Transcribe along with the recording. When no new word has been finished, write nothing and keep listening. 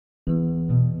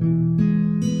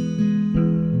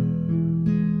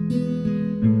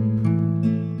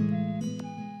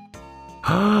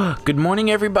Good morning,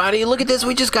 everybody. Look at this.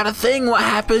 We just got a thing. What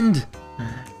happened?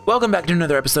 Welcome back to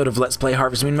another episode of Let's Play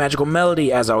Harvest Moon Magical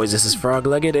Melody. As always, this is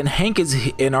Frog-Legged, and Hank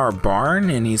is in our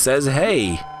barn, and he says,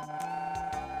 "Hey,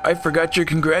 I forgot your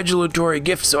congratulatory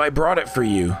gift, so I brought it for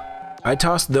you. I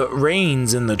tossed the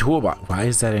reins in the toolbox." Why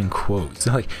is that in quotes?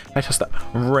 Like, I tossed the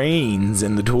reins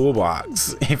in the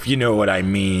toolbox, if you know what I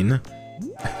mean.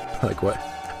 Like, what?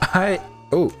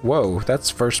 Oh, whoa, that's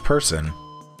first person.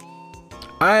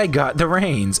 I got the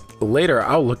reins. Later,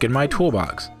 I'll look in my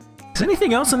toolbox. Has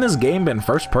anything else in this game been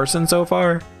first person so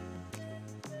far?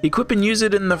 Equip and use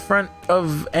it in the front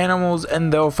of animals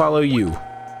and they'll follow you.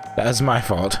 That's my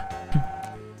fault.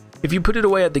 If you put it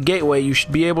away at the gateway, you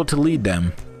should be able to lead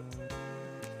them.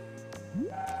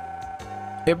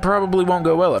 It probably won't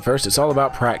go well at first. It's all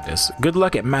about practice. Good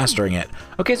luck at mastering it.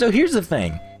 Okay, so here's the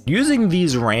thing. Using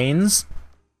these reins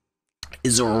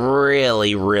is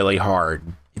really, really hard.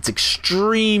 It's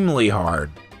extremely hard.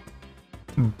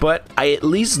 But I at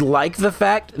least like the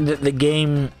fact that the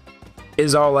game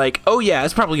is all like, oh yeah,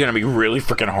 it's probably going to be really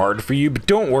freaking hard for you, but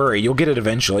don't worry, you'll get it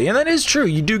eventually. And that is true,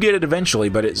 you do get it eventually,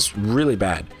 but it's really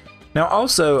bad. Now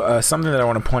also, something that I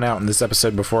want to point out in this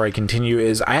episode before I continue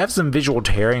is I have some visual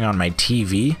tearing on my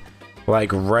TV.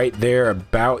 Like right there,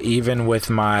 about even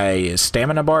with my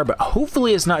stamina bar, but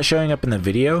hopefully it's not showing up in the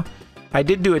video. I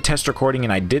did do a test recording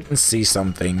and I didn't see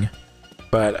something.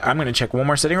 But I'm going to check one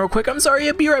more setting real quick. I'm sorry,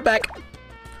 I'll be right back.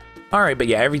 Alright, but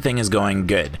yeah, everything is going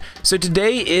good. So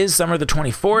today is summer the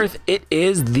 24th. It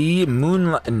is the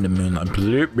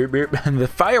the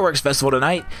fireworks festival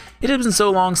tonight. It has been so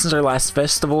long since our last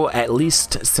festival, at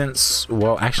least since,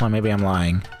 well, actually, maybe I'm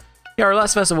lying. Yeah, our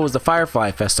last festival was the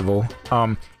Firefly Festival.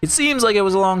 It seems like it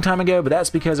was a long time ago, but that's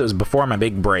because it was before my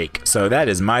big break. So that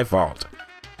is my fault.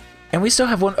 And we still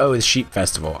have one, oh, the Sheep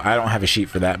Festival. I don't have a sheep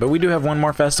for that, but we do have one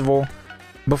more festival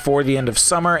before the end of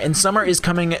summer, and summer is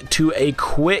coming to a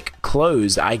quick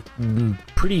close. I'm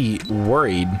pretty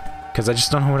worried because I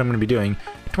just don't know what I'm going to be doing.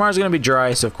 Tomorrow's going to be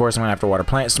dry, so of course I'm going to have to water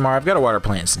plants tomorrow. I've got to water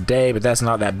plants today, but that's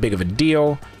not that big of a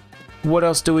deal. What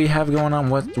else do we have going on?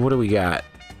 What do we got?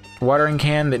 Watering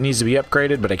can that needs to be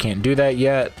upgraded, but I can't do that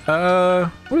yet.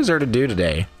 What is there to do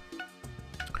today?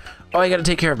 Oh, I got to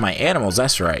take care of my animals,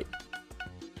 that's right.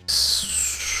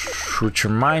 Which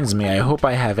reminds me, I hope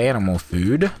I have animal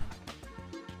food.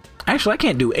 Actually, I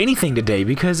can't do anything today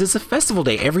because it's a festival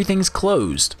day. Everything's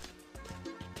closed.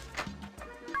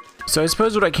 So I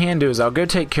suppose what I can do is I'll go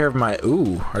take care of my...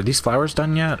 Ooh, are these flowers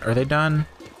done yet? Are they done?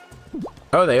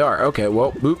 Oh, they are. Okay,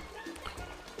 well, boop.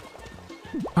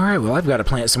 Alright, well, I've got to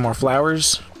plant some more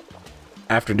flowers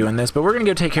after doing this. But we're going to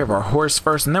go take care of our horse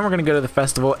first, and then we're going to go to the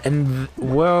festival. And,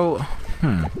 well,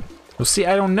 Well, see,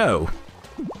 I don't know.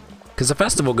 Because the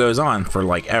festival goes on for,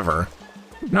 like, ever.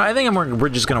 No, I think we're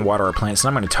just going to water our plants, and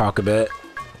I'm going to talk a bit.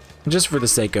 Just for the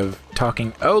sake of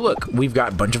talking. Oh, look, we've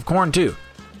got a bunch of corn, too.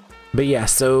 But yeah,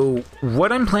 so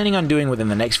what I'm planning on doing within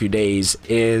the next few days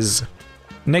is...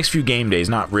 Next few game days,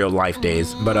 not real life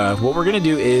days. But what we're going to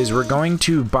do is we're going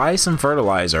to buy some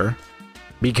fertilizer.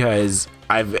 Because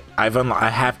I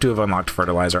have to have unlocked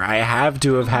fertilizer. I have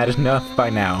to have had enough by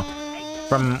now.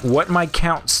 From what my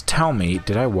counts tell me...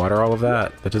 Did I water all of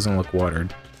that? That doesn't look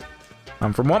watered.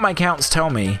 From what my counts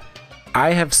tell me,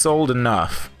 I have sold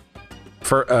enough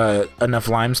for enough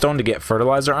limestone to get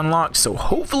fertilizer unlocked, so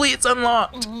hopefully it's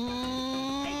unlocked.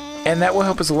 And that will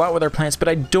help us a lot with our plants, but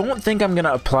I don't think I'm going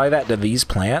to apply that to these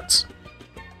plants.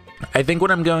 I think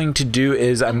what I'm going to do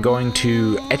is I'm going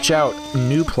to etch out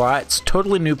new plots,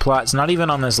 totally new plots, not even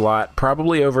on this lot,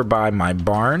 probably over by my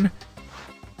barn.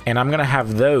 And I'm going to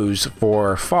have those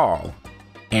for fall.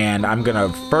 And I'm going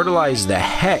to fertilize the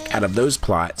heck out of those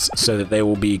plots so that they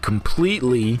will be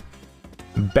completely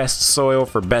best soil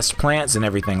for best plants and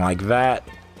everything like that.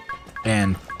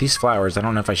 And these flowers, I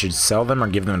don't know if I should sell them or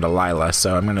give them to Lila,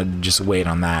 so I'm going to just wait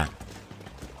on that.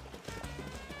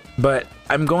 But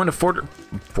I'm going to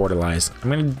fertilize. I'm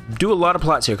going to do a lot of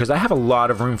plots here because I have a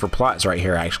lot of room for plots right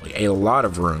here, actually. A lot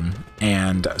of room.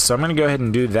 And so I'm going to go ahead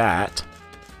and do that.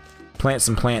 Plant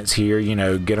some plants here, you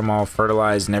know, get them all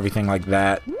fertilized and everything like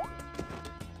that.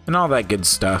 And all that good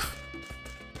stuff.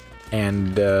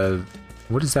 And,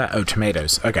 what is that? Oh,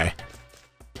 tomatoes. Okay.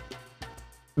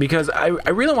 Because I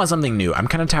really want something new. I'm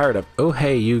kind of tired of, oh,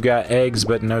 hey, you got eggs,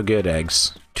 but no good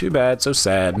eggs. Too bad, so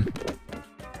sad.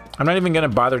 I'm not even going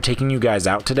to bother taking you guys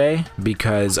out today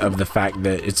because of the fact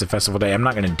that it's a festival day. I'm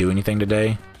not going to do anything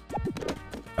today.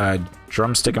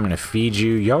 Drumstick, I'm going to feed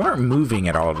you. Y'all aren't moving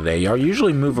at all today. Y'all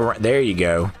usually move around. There you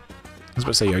go. I was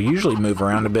about to say, y'all usually move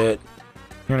around a bit.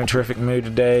 You're in a terrific mood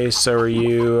today. So are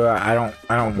you. I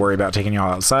don't worry about taking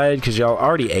y'all outside because y'all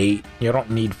already ate. Y'all don't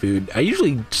need food. I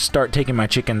usually start taking my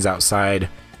chickens outside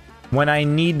when I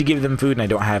need to give them food and I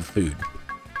don't have food.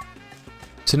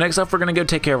 So next up, we're going to go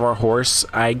take care of our horse.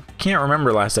 I can't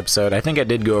remember last episode. I think I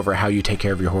did go over how you take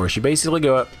care of your horse. You basically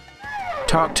go up,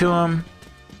 talk to him,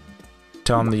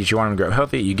 tell him that you want him to grow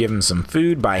healthy. You give him some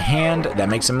food by hand. That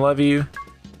makes him love you.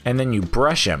 And then you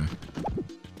brush him.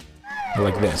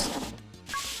 Like this.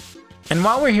 And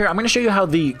while we're here, I'm going to show you how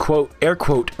the quote, air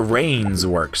quote, reins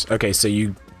works. Okay, so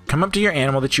you come up to your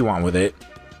animal that you want with it,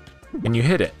 and you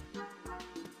hit it.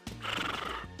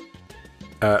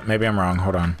 Maybe I'm wrong.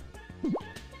 Hold on.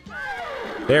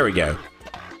 There we go.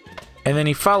 And then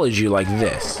he follows you like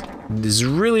this. This is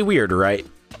really weird, right?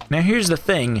 Now here's the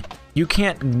thing. You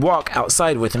can't walk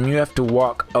outside with him. You have to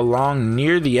walk along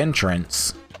near the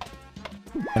entrance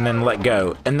and then let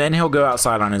go. And then he'll go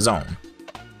outside on his own,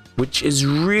 which is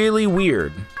really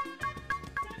weird.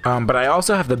 But I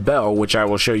also have the bell, which I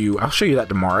will show you. I'll show you that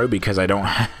tomorrow because I don't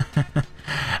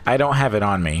I don't have it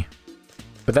on me.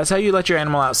 But that's how you let your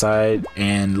animal outside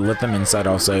and let them inside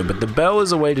also. But the bell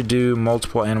is a way to do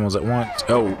multiple animals at once.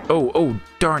 Oh,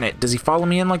 darn it. Does he follow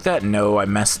me in like that? No, I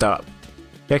messed up.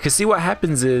 Yeah, because see what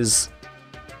happens is,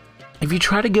 if you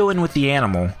try to go in with the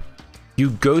animal, you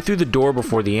go through the door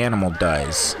before the animal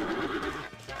does,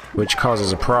 which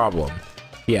causes a problem.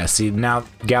 Yeah, see, now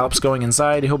Gallop's going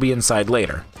inside, he'll be inside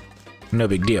later. No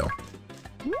big deal.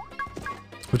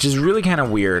 Which is really kind of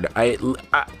weird.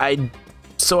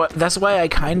 So that's why I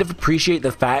kind of appreciate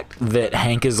the fact that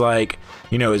Hank is like,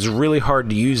 you know, it's really hard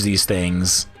to use these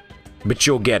things, but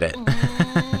you'll get it.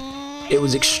 It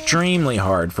was extremely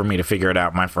hard for me to figure it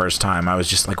out my first time. I was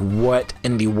just like, what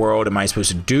in the world am I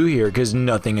supposed to do here? Because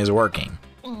nothing is working.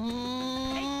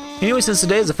 Anyway, since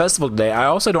today is a festival today, I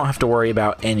also don't have to worry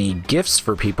about any gifts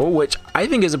for people, which I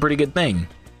think is a pretty good thing.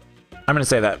 I'm going to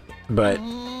say that, but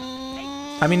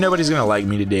I mean, nobody's going to like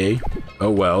me today.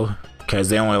 Oh well. Because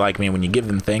they only like me when you give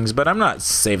them things, but I'm not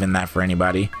saving that for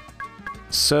anybody.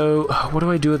 So, what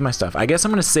do I do with my stuff? I guess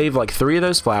I'm going to save like 3 of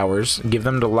those flowers, give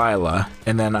them to Lila,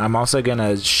 and then I'm also going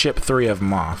to ship 3 of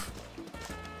them off.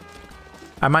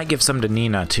 I might give some to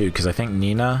Nina too, because I think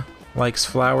Nina likes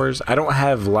flowers. I don't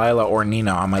have Lila or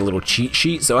Nina on my little cheat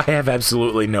sheet, so I have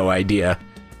absolutely no idea.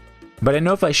 But I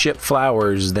know if I ship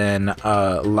flowers, then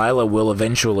Lila will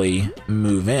eventually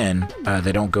move in.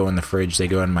 They don't go in the fridge, they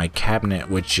go in my cabinet,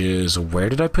 which is... Where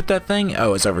did I put that thing?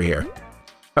 Oh, it's over here.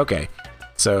 Okay,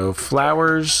 so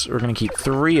flowers, we're going to keep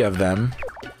 3 of them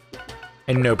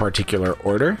in no particular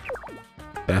order.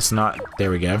 That's not...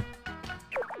 There we go.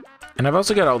 And I've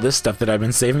also got all this stuff that I've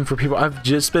been saving for people. I've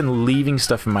just been leaving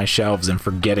stuff in my shelves and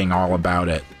forgetting all about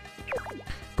it.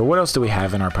 But what else do we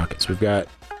have in our pockets? We've got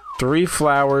 3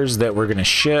 flowers that we're gonna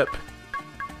ship,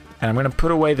 and I'm gonna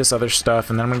put away this other stuff,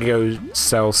 and then I'm gonna go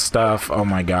sell stuff. Oh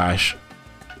my gosh,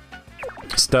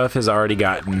 stuff has already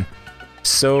gotten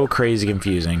so crazy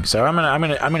confusing. So I'm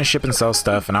gonna ship and sell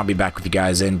stuff, and I'll be back with you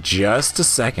guys in just a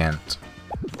second.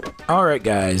 All right,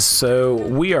 guys, so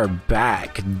we are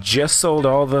back. Just sold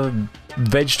all the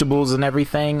vegetables and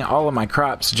everything. All of my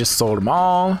crops, just sold them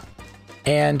all.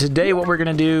 And today, what we're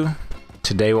gonna do?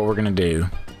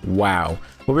 Wow.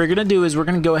 What we're gonna do is we're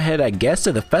gonna go ahead, I guess,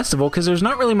 to the festival, because there's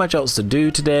not really much else to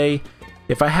do today.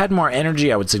 If I had more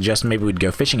energy, I would suggest maybe we'd go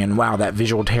fishing, and wow, that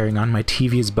visual tearing on my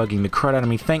TV is bugging the crud out of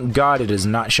me. Thank God it is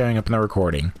not showing up in the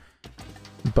recording.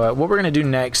 But what we're gonna do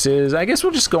next is, I guess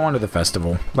we'll just go on to the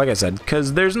festival, like I said,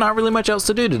 because there's not really much else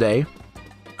to do today.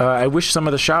 I wish some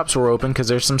of the shops were open, because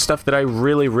there's some stuff that I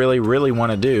really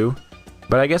want to do.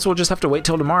 But I guess we'll just have to wait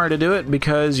till tomorrow to do it,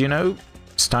 because, you know,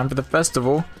 it's time for the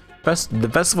festival. The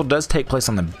festival does take place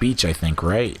on the beach, I think,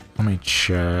 right? Let me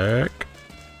check.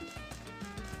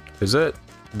 Is it?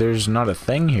 There's not a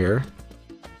thing here.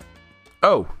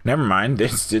 Oh, never mind.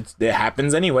 It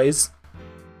happens anyways.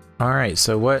 Alright,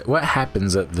 so what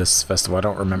happens at this festival? I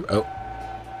don't remember.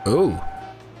 Oh.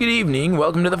 Good evening.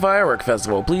 Welcome to the Firework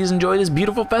Festival. Please enjoy this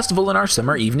beautiful festival in our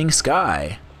summer evening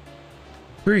sky.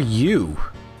 Who are you?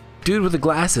 Dude with the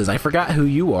glasses. I forgot who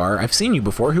you are. I've seen you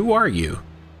before. Who are you?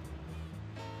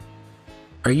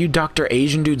 Are you Dr.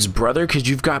 Asian Dude's brother? Because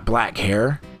you've got black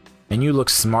hair. And you look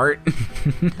smart.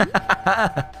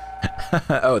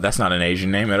 Oh, that's not an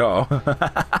Asian name at all.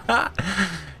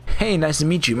 Hey, nice to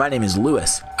meet you. My name is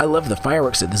Lewis. I love the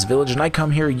fireworks at this village, and I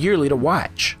come here yearly to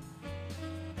watch.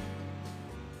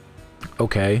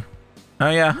 Okay. Oh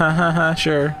yeah,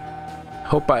 sure.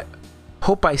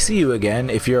 Hope I see you again.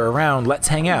 If you're around, let's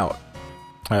hang out.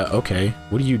 Okay.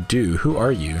 What do you do? Who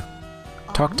are you?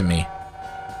 Talk to me.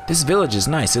 This village is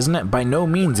nice, isn't it? By no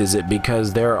means is it,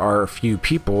 because there are a few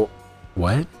people...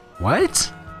 What?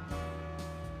 What?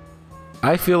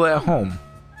 I feel at home.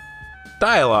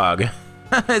 Dialogue.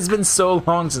 It's been so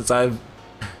long since I've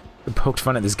poked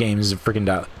fun at this game is a freaking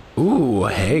dot. Ooh,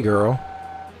 hey girl.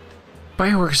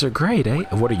 Fireworks are great, eh?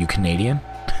 What are you, Canadian?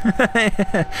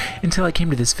 Until I came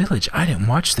to this village, I didn't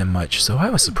watch them much, so I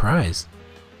was surprised.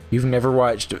 You've never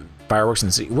watched fireworks in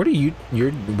the sea? What are you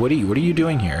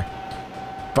doing here?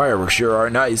 Fireworks sure are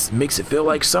nice. Makes it feel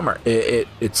like summer.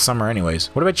 It's summer anyways.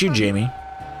 What about you, Jamie?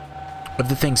 Of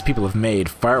the things people have made,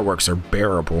 fireworks are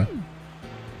bearable.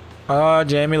 Oh,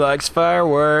 Jamie likes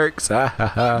fireworks. Ha ha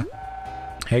ha.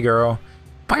 Hey girl.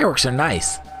 Fireworks are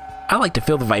nice. I like to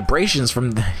feel the vibrations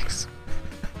from the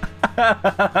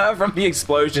from the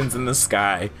explosions in the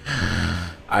sky.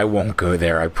 I won't go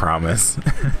there, I promise.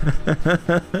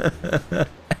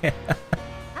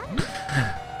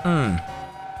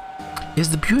 Is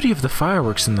the beauty of the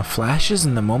fireworks in the flashes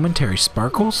and the momentary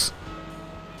sparkles?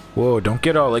 Whoa, don't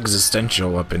get all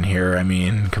existential up in here. I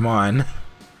mean, come on.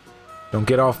 Don't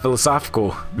get all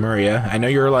philosophical, Maria. I know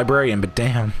you're a librarian, but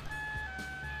damn.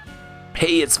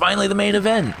 Hey, it's finally the main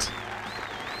event.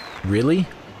 Really?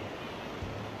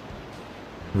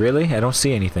 Really? I don't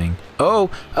see anything. Oh!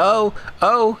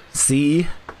 See?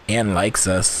 Anne likes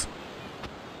us.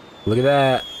 Look at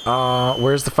that.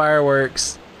 Where's the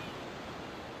fireworks?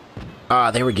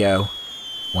 Ah, there we go.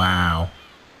 Wow.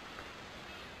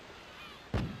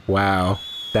 Wow.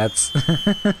 That's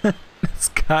that's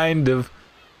kind of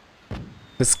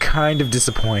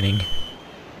disappointing.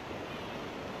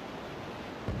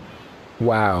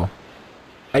 Wow.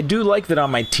 I do like that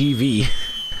on my TV.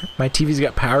 My TV's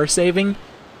got power saving.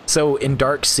 So in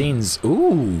dark scenes,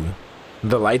 ooh,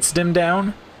 the lights dim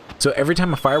down. So every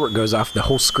time a firework goes off, the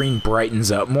whole screen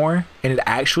brightens up more, and it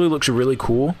actually looks really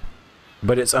cool.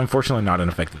 But it's unfortunately not an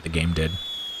effect that the game did.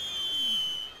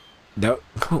 No,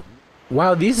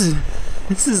 wow, this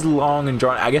is long and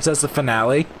drawn. I guess that's the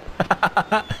finale.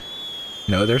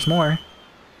 No, there's more.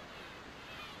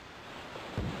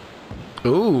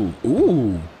 Ooh.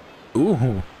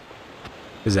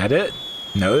 Is that it?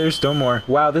 No, there's still more.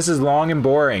 Wow, this is long and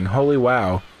boring. Holy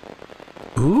wow.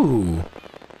 Ooh.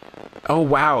 Oh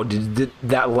wow, did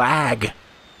that lag?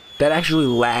 That actually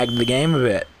lagged the game a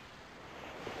bit.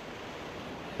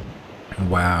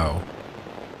 Wow.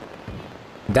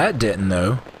 That didn't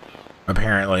though.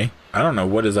 Apparently. I don't know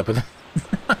what is up with it.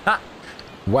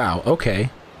 Wow, okay.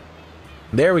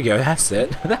 There we go, that's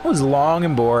it. That was long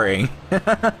and boring.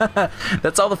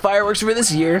 That's all the fireworks for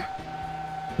this year.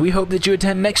 We hope that you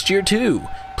attend next year too.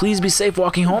 Please be safe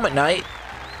walking home at night.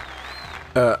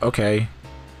 Okay.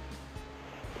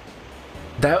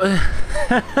 That was...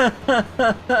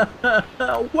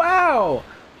 Wow!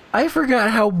 I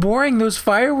forgot how boring those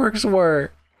fireworks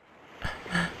were.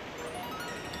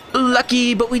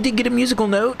 Lucky, but we did get a musical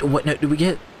note. What note did we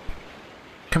get?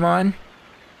 Come on.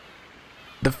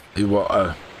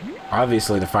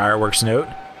 Obviously the fireworks note.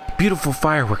 Beautiful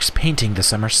fireworks painting the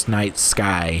summer night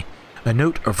sky. A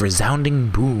note of resounding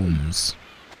booms.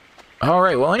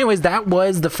 Alright, well anyways, that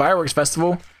was the fireworks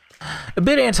festival. A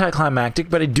bit anticlimactic,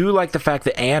 but I do like the fact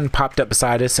that Anne popped up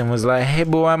beside us and was like, hey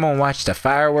boy, I'm gonna watch the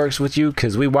fireworks with you,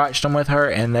 because we watched them with her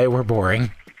and they were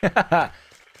boring.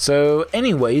 So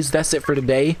anyways, that's it for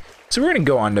today. So we're gonna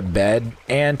go on to bed,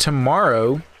 and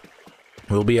tomorrow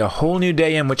will be a whole new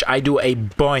day in which I do a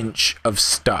bunch of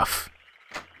stuff.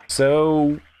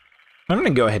 So I'm gonna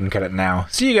go ahead and cut it now.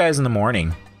 See you guys in the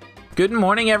morning. Good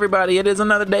morning, everybody. It is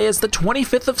another day. It's the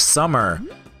 25th of summer.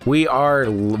 We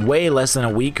are way less than a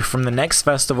week from the next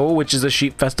festival, which is a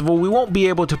sheep festival. We won't be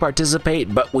able to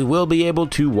participate, but we will be able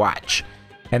to watch.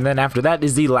 And then after that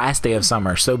is the last day of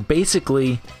summer. So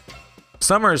basically,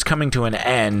 summer is coming to an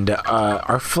end.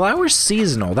 Are flowers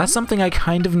seasonal? That's something I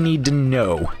kind of need to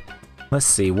know. Let's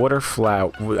see, what are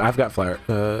flowers? I've got flower.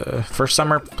 For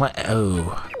summer plant.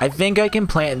 Oh, I think I can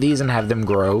plant these and have them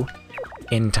grow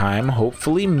in time.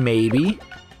 Hopefully, maybe.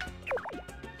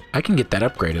 I can get that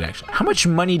upgraded, actually. How much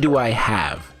money do I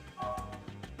have?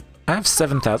 I have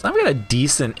 7,000. I've got a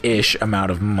decent-ish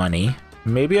amount of money.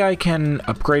 Maybe I can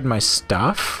upgrade my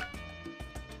stuff?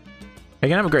 I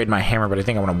can upgrade my hammer, but I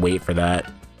think I want to wait for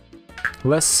that.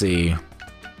 Let's see.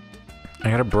 I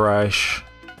got a brush.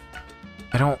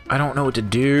 I don't know what to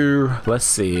do. Let's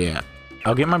see.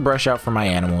 I'll get my brush out for my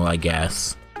animal, I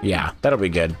guess. Yeah, that'll be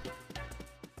good.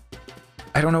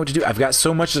 I don't know what to do. I've got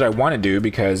so much that I want to do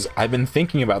because I've been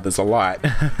thinking about this a lot.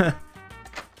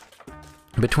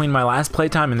 Between my last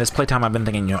playtime and this playtime, I've been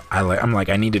thinking, you know, I'm like,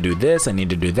 I need to do this, I need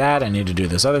to do that, I need to do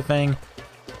this other thing.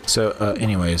 So,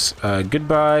 anyways,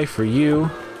 goodbye for you.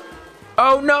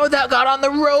 Oh no, that got on the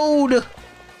road!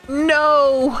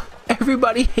 No!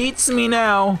 Everybody hates me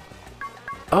now.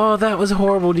 Oh, that was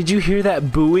horrible. Did you hear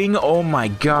that booing? Oh my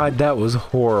god, that was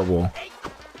horrible.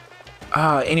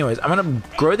 Anyways, I'm gonna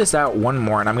grow this out one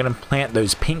more, and I'm gonna plant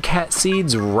those pink cat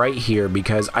seeds right here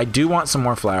because I do want some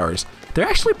more flowers. They're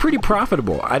actually pretty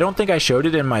profitable. I don't think I showed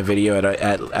it in my video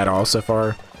at all so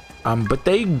far, but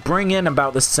they bring in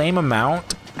about the same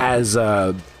amount as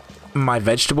my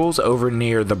vegetables over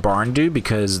near the barn do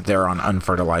because they're on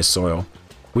unfertilized soil,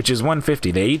 which is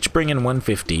 150. They each bring in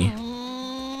 150,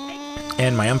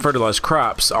 and my unfertilized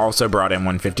crops also brought in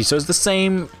 150, so it's the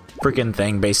same freaking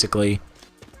thing basically.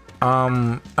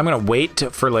 I'm gonna wait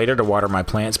for later to water my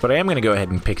plants, but I am gonna go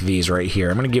ahead and pick these right here.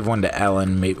 I'm gonna give one to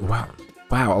Ellen. Maybe. Wow,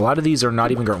 a lot of these are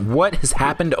not even growing. What has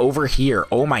happened over here?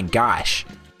 Oh my gosh.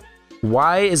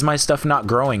 Why is my stuff not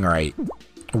growing right?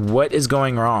 What is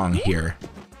going wrong here?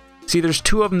 See, there's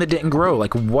 2 of them that didn't grow.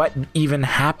 Like, what even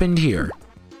happened here?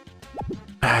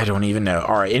 I don't even know.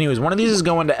 Alright, anyways, one of these is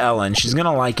going to Ellen. She's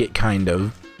gonna like it, kind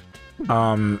of.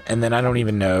 And then I don't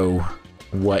even know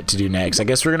what to do next. I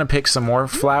guess we're gonna pick some more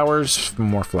flowers.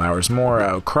 More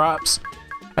crops.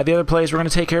 At the other place, we're going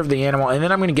to take care of the animal, and then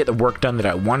I'm going to get the work done that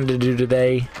I wanted to do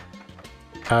today.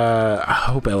 I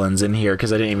hope Ellen's in here,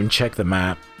 because I didn't even check the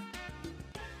map.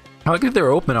 I like if they're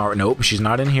open. Nope, she's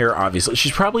not in here, obviously.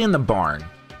 She's probably in the barn.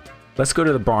 Let's go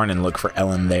to the barn and look for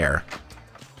Ellen there.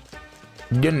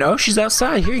 You know, she's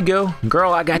outside. Here you go.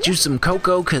 Girl, I got you some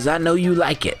cocoa, because I know you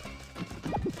like it.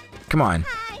 Come on.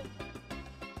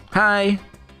 Hi.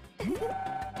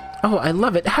 Oh, I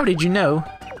love it. How did you know?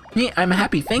 Yeah, I'm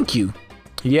happy, thank you.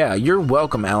 Yeah, you're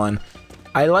welcome, Ellen.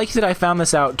 I like that I found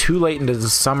this out too late into the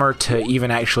summer to even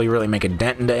actually really make a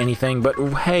dent into anything, but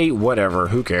hey, whatever,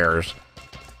 who cares?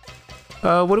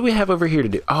 What do we have over here to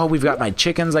do? Oh, we've got my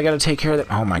chickens, I gotta take care of them.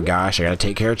 Oh my gosh, I gotta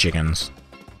take care of chickens.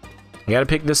 I gotta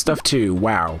pick this stuff too,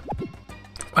 wow.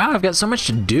 Wow, I've got so much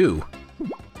to do.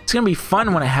 It's gonna be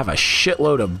fun when I have a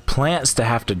shitload of plants to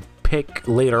have to pick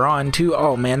later on too.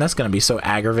 Oh man, that's gonna be so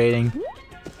aggravating.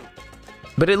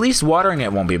 But at least watering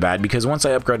it won't be bad, because once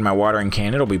I upgrade my watering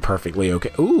can, it'll be perfectly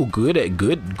okay. Ooh, good egg.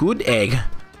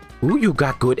 Ooh, you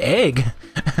got good egg.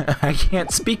 I can't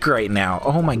speak right now.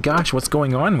 Oh my gosh, what's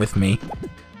going on with me?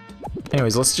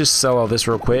 Anyways, let's just sell all this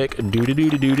real quick. Would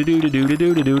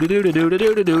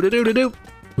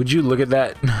you look at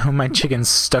that? My chicken's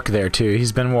stuck there too.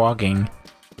 He's been walking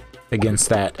against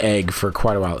that egg for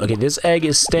quite a while. Okay, this egg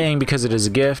is staying because it is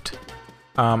a gift.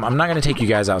 I'm not gonna take you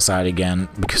guys outside again,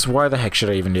 because why the heck should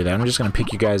I even do that? I'm just gonna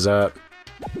pick you guys up.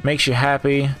 Makes you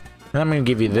happy. And I'm gonna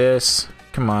give you this.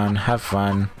 Come on, have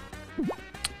fun.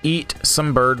 Eat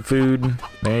some bird food.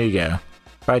 There you go.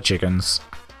 Bye, chickens.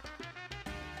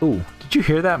 Ooh, did you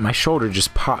hear that? My shoulder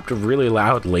just popped really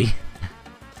loudly.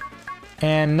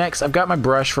 And next, I've got my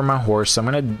brush for my horse, so I'm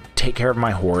gonna take care of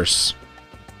my horse.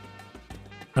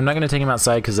 I'm not gonna take him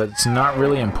outside because that's not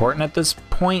really important at this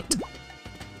point.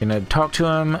 Gonna talk to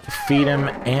him, feed him,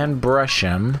 and brush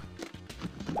him.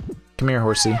 Come here,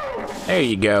 horsey. There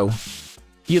you go.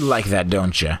 You like that,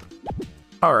 don't you?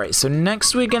 Alright, so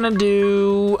next we're gonna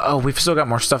do... Oh, we've still got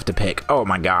more stuff to pick. Oh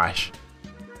my gosh.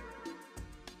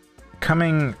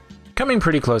 Coming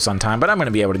pretty close on time, but I'm gonna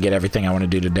be able to get everything I want to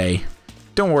do today.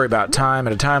 Don't worry about time.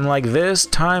 At a time like this,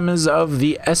 time is of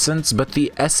the essence, but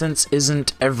the essence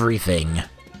isn't everything.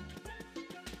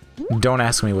 Don't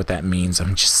ask me what that means.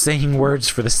 I'm just saying words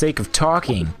for the sake of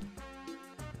talking.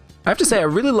 I have to say, I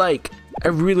really like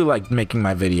making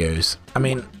my videos. I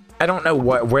mean, I don't know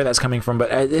where that's coming from,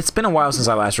 but it's been a while since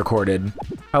I last recorded.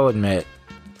 I'll admit.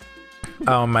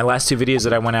 My last 2 videos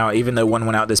that I went out, even though one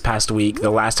went out this past week, the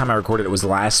last time I recorded it was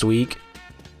last week.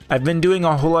 I've been doing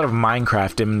a whole lot of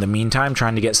Minecraft in the meantime,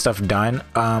 trying to get stuff done.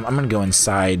 I'm gonna go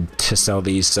inside to sell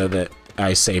these so that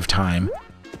I save time.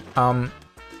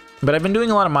 But I've been doing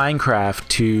a lot of Minecraft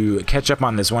to catch up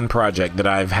on this one project that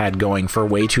I've had going for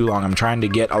way too long. I'm trying to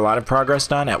get a lot of progress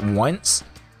done at once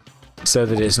so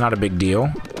that it's not a big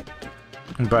deal.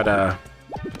 But I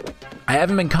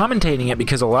haven't been commentating it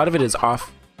because a lot of it is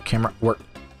off camera work.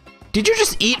 Did you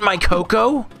just eat my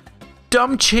cocoa?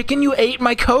 Dumb chicken, you ate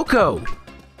my cocoa.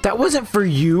 That wasn't for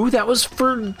you, that was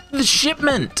for the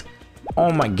shipment.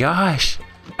 Oh my gosh.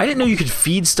 I didn't know you could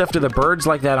feed stuff to the birds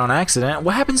like that on accident.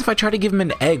 What happens if I try to give them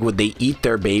an egg? Would they eat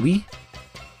their baby?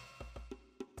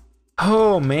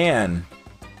 Oh, man.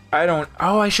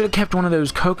 Oh, I should have kept one of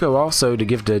those cocoa also to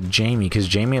give to Jamie, because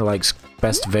Jamie likes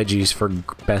best veggies for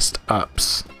best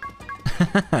ups.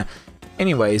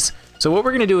 Anyways, so what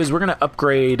we're going to do is we're going to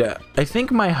upgrade, I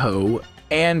think, my hoe,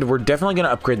 and we're definitely going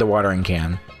to upgrade the watering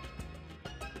can.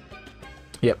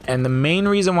 Yep, and the main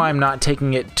reason why I'm not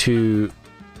taking it to...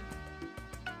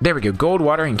 There we go, gold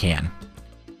watering can.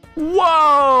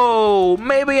 Whoa!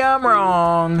 Maybe I'm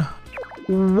wrong.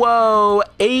 Whoa,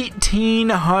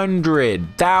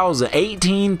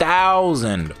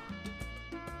 18,000.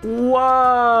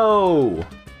 Whoa!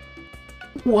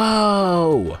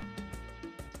 Whoa!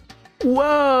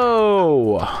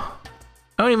 Whoa! I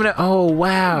don't even know. Oh,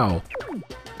 wow.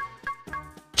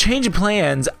 Change of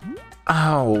plans.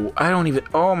 Oh, I don't even.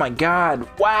 Oh my god.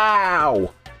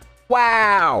 Wow!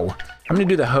 Wow! I'm gonna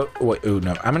do the hoe. Wait, ooh,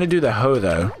 no. I'm gonna do the hoe,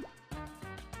 though.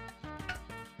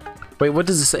 Wait, what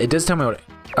does this say? It does tell me what.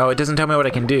 Oh, it doesn't tell me what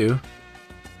I can do.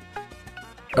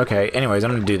 Okay, anyways,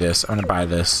 I'm gonna do this. I'm gonna buy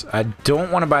this. I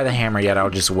don't want to buy the hammer yet. I'll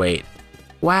just wait.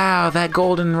 Wow, that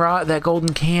golden rod, that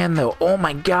golden can, though. Oh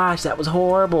my gosh, that was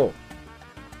horrible.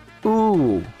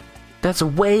 Ooh, that's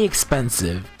way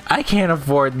expensive. I can't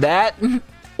afford that.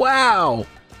 Wow.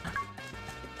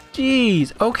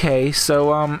 Jeez. Okay,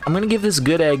 so I'm gonna give this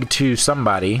good egg to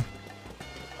somebody.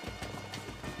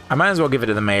 I might as well give it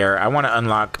to the mayor. I want to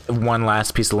unlock one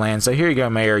last piece of land. So here you go,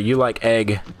 mayor. You like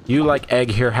egg. You like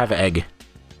egg. Here, have egg.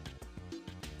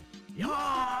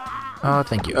 Oh,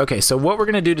 thank you. Okay, so what we're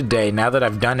gonna do today, now that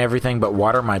I've done everything but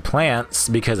water my plants,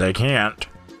 because I can't,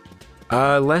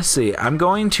 let's see. I'm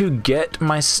going to get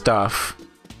my stuff.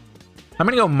 I'm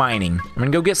gonna go mining. I'm gonna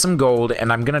go get some gold,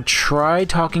 and I'm gonna try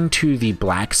talking to the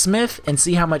blacksmith and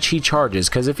see how much he charges,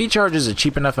 because if he charges a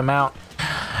cheap enough amount,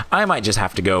 I might just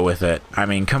have to go with it. I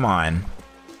mean, come on.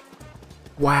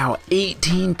 Wow,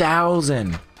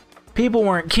 18,000. People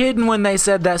weren't kidding when they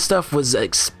said that stuff was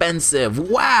expensive.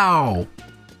 Wow.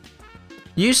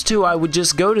 Used to, I would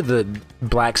just go to the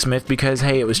blacksmith because,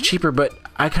 hey, it was cheaper, but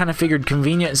I kind of figured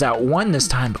convenience outwon this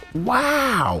time. But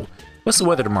wow! What's the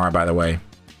weather tomorrow, by the way?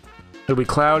 It'll be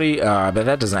cloudy, but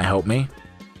that doesn't help me.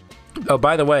 Oh,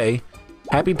 by the way,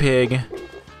 happy pig,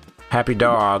 happy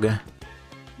dog,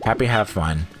 happy have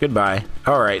fun. Goodbye.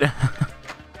 Alright.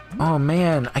 Oh,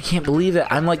 man, I can't believe it.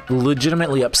 I'm, like,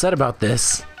 legitimately upset about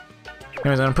this.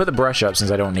 Anyways, I'm gonna put the brush up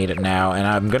since I don't need it now, and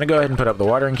I'm gonna go ahead and put up the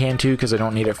watering can too because I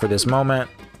don't need it for this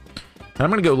moment. And I'm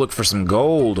gonna go look for some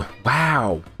gold.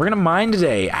 Wow, we're gonna mine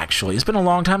today, actually. It's been a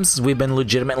long time since we've been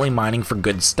legitimately mining for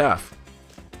good stuff.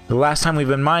 The last time we've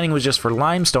been mining was just for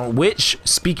limestone, which,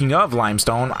 speaking of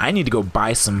limestone, I need to go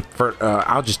buy some,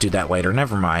 I'll just do that later,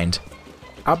 never mind.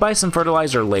 I'll buy some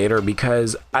fertilizer later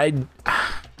because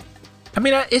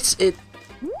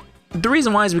the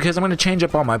reason why is because I'm going to change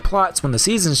up all my plots when the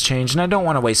seasons change, and I don't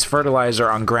want to waste fertilizer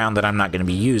on ground that I'm not going to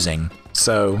be using.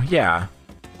 So, yeah.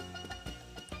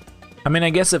 I mean, I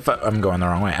guess if I'm going the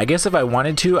wrong way. I guess if I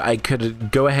wanted to, I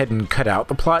could go ahead and cut out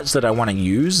the plots that I want to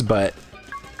use, but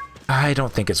I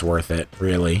don't think it's worth it,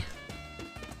 really.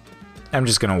 I'm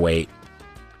just going to wait.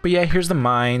 But yeah, here's the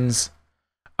mines.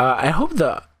 I hope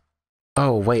the...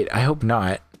 Oh, wait, I hope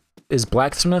not. Is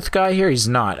Blacksmith guy here? He's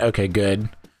not. Okay, good.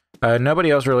 Nobody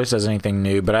else really says anything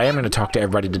new, but I am going to talk to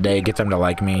everybody today, get them to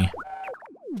like me.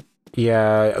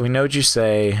 Yeah, we know what you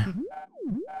say.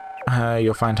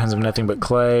 You'll find tons of nothing but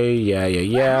clay.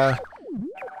 Yeah.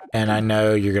 And I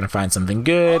know you're going to find something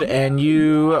good, and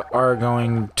you are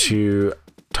going to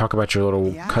talk about your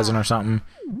little cousin or something.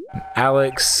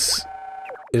 Alex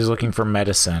is looking for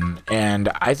medicine, and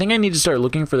I think I need to start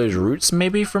looking for those roots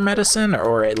maybe for medicine,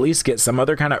 or at least get some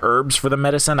other kind of herbs for the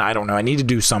medicine. I don't know. I need to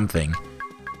do something.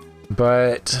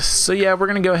 But, so yeah, we're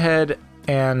going to go ahead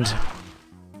and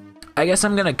I guess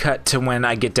I'm going to cut to when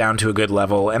I get down to a good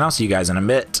level, and I'll see you guys in a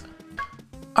bit.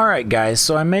 Alright guys,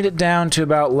 so I made it down to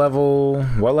about level,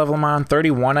 what level am I on?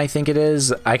 31 I think it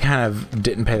is. I kind of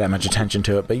didn't pay that much attention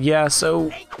to it, but yeah,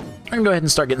 so I'm going to go ahead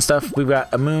and start getting stuff. We've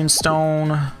got a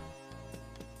moonstone.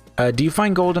 Do you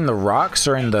find gold in the rocks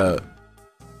or in the...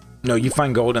 No, you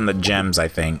find gold in the gems, I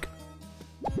think.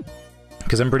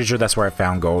 Because I'm pretty sure that's where I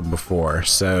found gold before,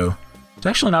 so... There's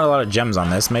actually not a lot of gems on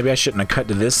this. Maybe I shouldn't have cut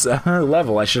to this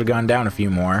level. I should have gone down a few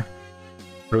more.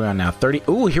 What are we on now? 30...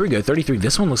 Ooh, here we go, 33.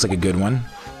 This one looks like a good one.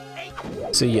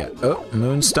 So yeah, oh,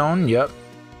 moonstone, yep.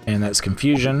 And that's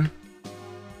confusion.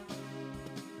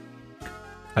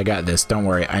 I got this, don't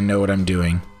worry. I know what I'm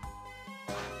doing.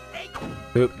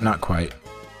 Oop, not quite.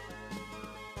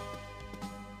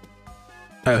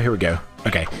 Oh, here we go.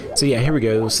 Okay, so yeah, here we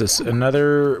go. This is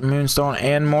another moonstone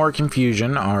and more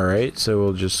confusion. Alright, so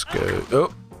we'll just go...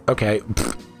 Oh, okay.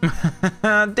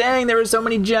 Dang, there were so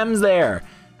many gems there.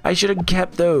 I should have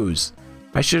kept those.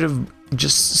 I should have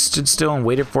just stood still and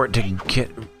waited for it to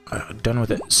get done with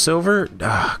it. Silver?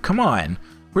 Come on.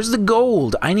 Where's the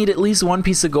gold? I need at least one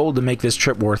piece of gold to make this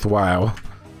trip worthwhile.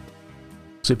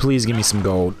 So please give me some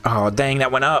gold. Oh, dang,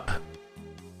 that went up.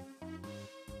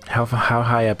 How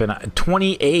high up?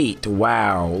 28.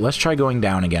 Wow. Let's try going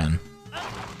down again.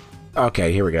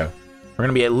 Okay, here we go. We're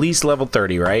gonna be at least level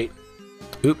 30, right?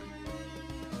 Oop.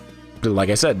 Like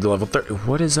I said, level 30.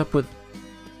 What is up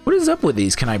with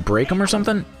these? Can I break them or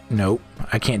something? Nope.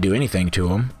 I can't do anything to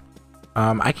them.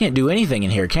 I can't do anything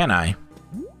in here, can I?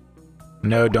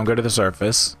 No, don't go to the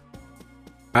surface.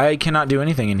 I cannot do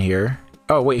anything in here.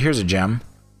 Oh, wait, here's a gem.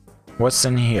 What's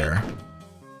in here?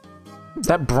 Is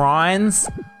that bronze?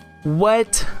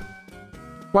 What?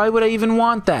 Why would I even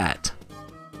want that?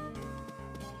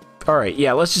 Alright,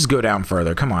 yeah, let's just go down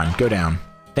further. Come on, go down.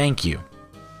 Thank you.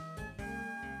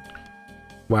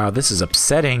 Wow, this is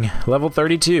upsetting. Level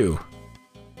 32.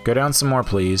 Go down some more,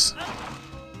 please.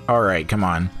 Alright, come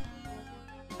on.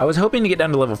 I was hoping to get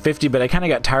down to level 50, but I kind of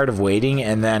got tired of waiting,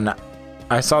 and then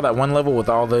I saw that one level with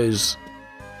all those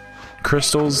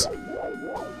crystals.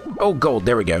 Oh, gold.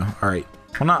 There we go. Alright.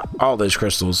 Well, not all those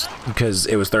crystals, because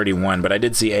it was 31, but I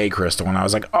did see a crystal, and I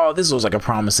was like, oh, this looks like a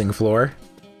promising floor.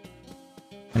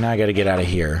 And now I gotta get out of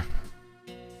here.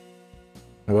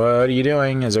 What are you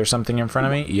doing? Is there something in front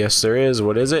of me? Yes, there is.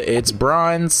 What is it? It's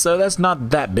bronze, so that's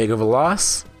not that big of a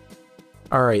loss.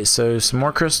 Alright, so some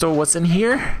more crystal. What's in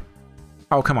here?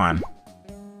 Oh, come on.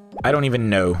 I don't even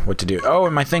know what to do. Oh,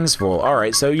 and my thing's full.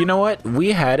 Alright, so you know what?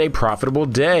 We had a profitable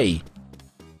day.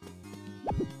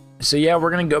 So yeah, we're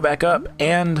gonna go back up,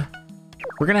 and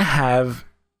we're gonna have...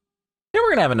 Yeah,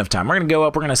 we're gonna have enough time. We're gonna go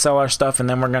up, we're gonna sell our stuff, and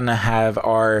then we're gonna have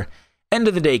our end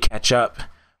of the day catch up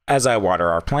as I water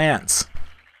our plants.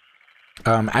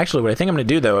 Actually, what I think I'm gonna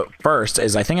do, though, first,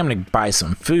 is I think I'm gonna buy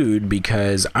some food,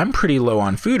 because I'm pretty low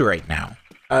on food right now.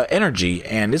 Energy,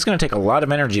 and it's gonna take a lot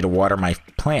of energy to water my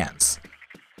plants.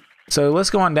 So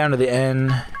let's go on down to the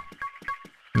inn.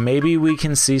 Maybe we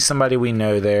can see somebody we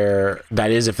know there.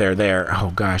 That is, if they're there.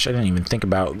 Oh gosh, I didn't even think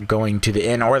about going to the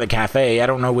inn or the cafe. I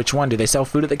don't know which one. Do they sell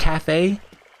food at the cafe?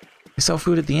 They sell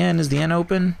food at the inn. Is the inn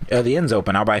open? The inn's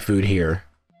open. I'll buy food here.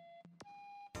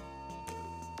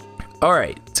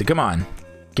 Alright, so come on.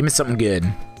 Give me something good.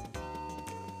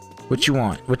 What you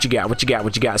want? What you got? What you got?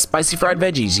 What you got? Spicy fried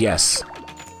veggies, yes.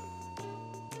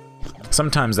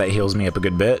 Sometimes that heals me up a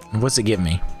good bit. What's it give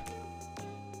me?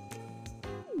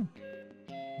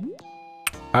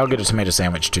 I'll get a tomato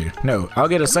sandwich too. No, I'll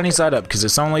get a sunny side up because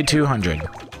it's only 200.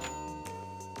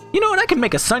 You know what? I can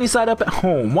make a sunny side up at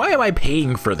home. Why am I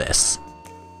paying for this?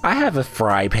 I have a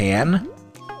fry pan.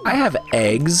 I have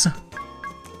eggs.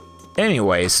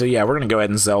 Anyway, so yeah, we're gonna go ahead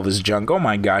and sell this junk. Oh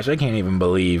my gosh, I can't even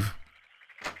believe.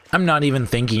 I'm not even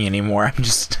thinking anymore. I'm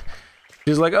just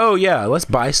like, oh yeah, let's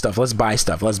buy stuff, let's buy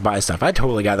stuff, let's buy stuff. I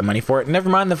totally got the money for it. Never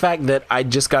mind the fact that I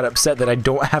just got upset that I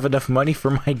don't have enough money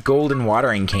for my golden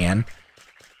watering can.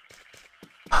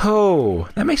 Oh,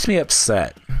 that makes me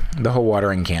upset. The whole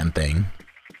watering can thing.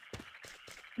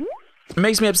 It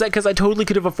makes me upset because I totally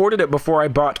could have afforded it before I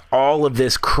bought all of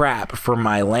this crap for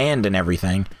my land and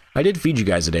everything. I did feed you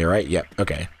guys today, right? Yep,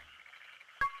 okay.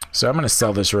 So I'm gonna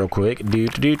sell this real quick.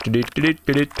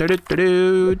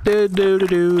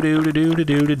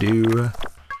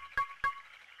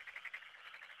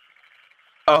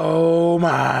 Oh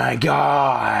my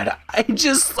god! I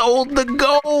just sold the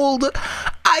gold!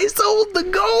 I sold the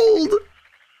gold!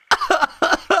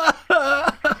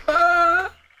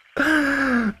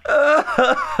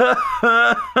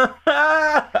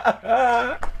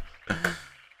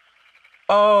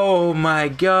 Oh my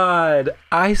god,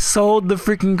 I sold the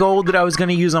freaking gold that I was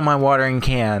gonna use on my watering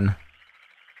can.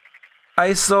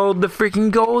 I sold the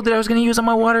freaking gold that I was gonna use on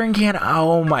my watering can.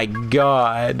 Oh my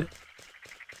god.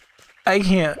 I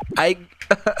can't, I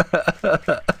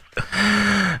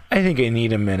think I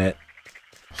need a minute.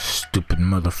 Stupid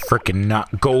motherfucking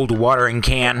not gold watering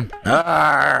can.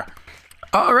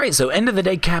 Alright, so end of the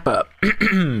day cap up.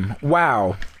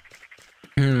 Wow.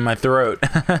 My throat.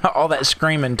 All that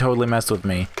screaming totally messed with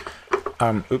me.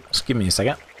 Oops, give me a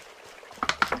second.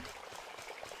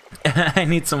 I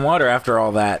need some water after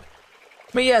all that.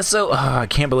 But yeah, so, I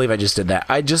can't believe I just did that.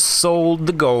 I just sold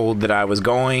the gold that I was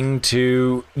going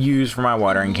to use for my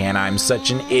watering can. I'm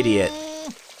such an idiot.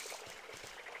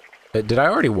 Did I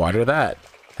already water that?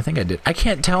 I think I did. I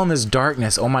can't tell in this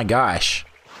darkness. Oh my gosh.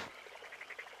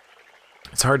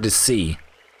 It's hard to see.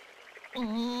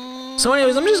 So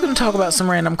anyways, I'm just going to talk about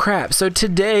some random crap. So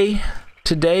today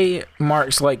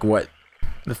marks like what?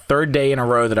 The third day in a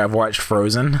row that I've watched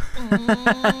Frozen.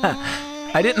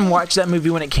 I didn't watch that movie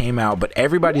when it came out, but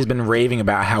everybody's been raving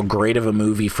about how great of a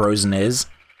movie Frozen is.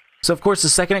 So of course, the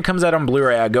second it comes out on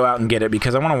Blu-ray, I go out and get it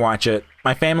because I want to watch it.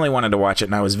 My family wanted to watch it,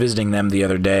 and I was visiting them the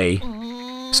other day.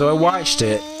 So I watched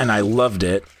it, and I loved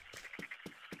it.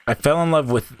 I fell in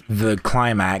love with the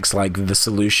climax, like the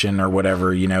solution or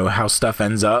whatever, you know, how stuff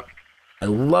ends up. I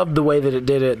loved the way that it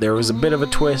did it. There was a bit of a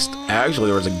twist. Actually,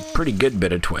 there was a pretty good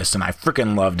bit of twist, and I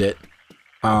freaking loved it.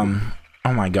 Oh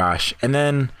my gosh. And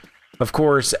then of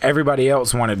course, everybody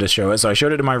else wanted to show it, so I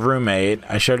showed it to my roommate.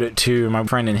 I showed it to my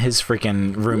friend and his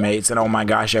freaking roommates, and oh my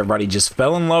gosh, everybody just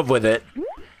fell in love with it.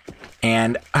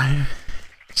 And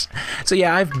so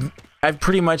yeah, I've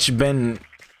pretty much been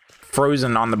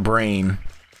frozen on the brain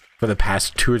for the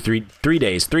past 2 or 3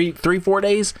 days, 4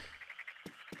 days,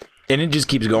 and it just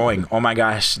keeps going. Oh my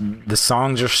gosh, the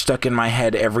songs are stuck in my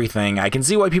head. Everything. I can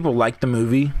see why people like the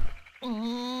movie,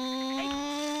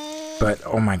 but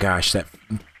oh my gosh, the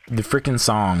freaking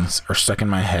songs are stuck in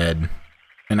my head,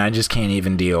 and I just can't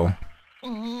even deal.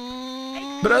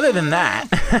 But other than that,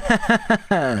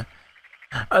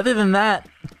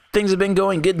 things have been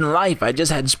going good in life. I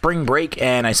just had spring break,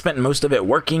 and I spent most of it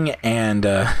working and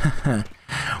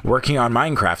working on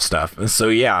Minecraft stuff. So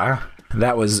yeah,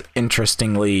 that was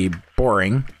interestingly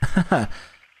boring.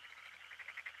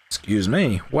 Excuse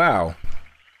me. Wow.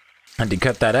 I had to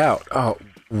cut that out. Oh,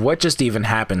 what just even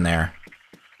happened there?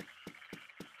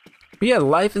 But yeah,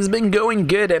 life has been going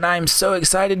good, and I'm so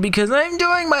excited because I'm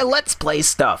doing my Let's Play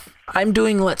stuff. I'm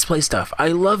doing Let's Play stuff. I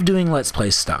love doing Let's Play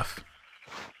stuff.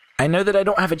 I know that I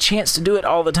don't have a chance to do it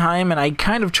all the time, and I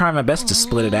kind of try my best to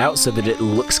split it out so that it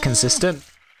looks consistent.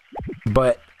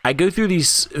 But I go through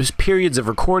these periods of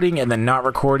recording and then not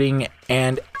recording,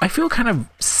 and I feel kind of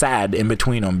sad in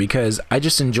between them because I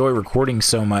just enjoy recording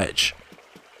so much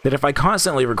that if I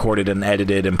constantly recorded and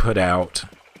edited and put out,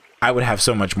 I would have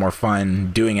so much more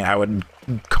fun doing it. I would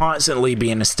constantly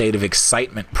be in a state of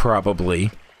excitement,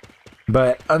 probably.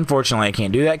 But unfortunately, I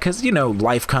can't do that because, you know,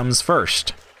 life comes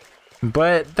first.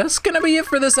 But that's gonna be it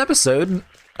for this episode.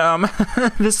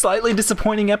 This slightly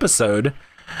disappointing episode.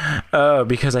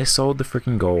 Because I sold the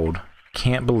freaking gold.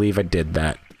 Can't believe I did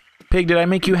that. Pig, did I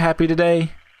make you happy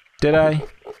today? Did I?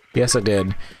 Yes, I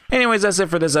did. Anyways, that's it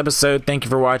for this episode. Thank you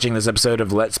for watching this episode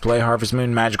of Let's Play Harvest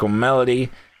Moon Magical Melody.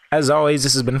 As always,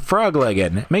 this has been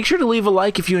Froglegged. Make sure to leave a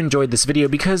like if you enjoyed this video,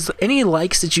 because any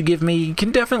likes that you give me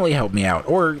can definitely help me out.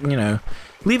 Or, you know,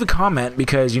 leave a comment,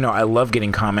 because, you know, I love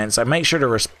getting comments. I make sure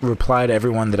to reply to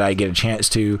everyone that I get a chance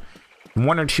to.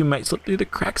 1 or 2 might slip through the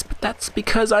cracks, but that's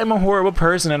because I'm a horrible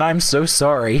person, and I'm so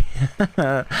sorry.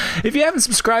 If you haven't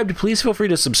subscribed, please feel free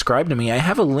to subscribe to me. I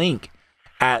have a link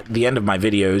at the end of my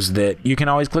videos that you can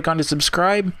always click on to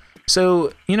subscribe.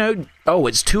 So, you know, oh,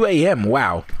 it's 2 a.m.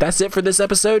 Wow. That's it for this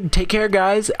episode. Take care,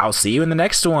 guys. I'll see you in the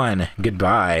next one.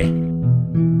 Goodbye.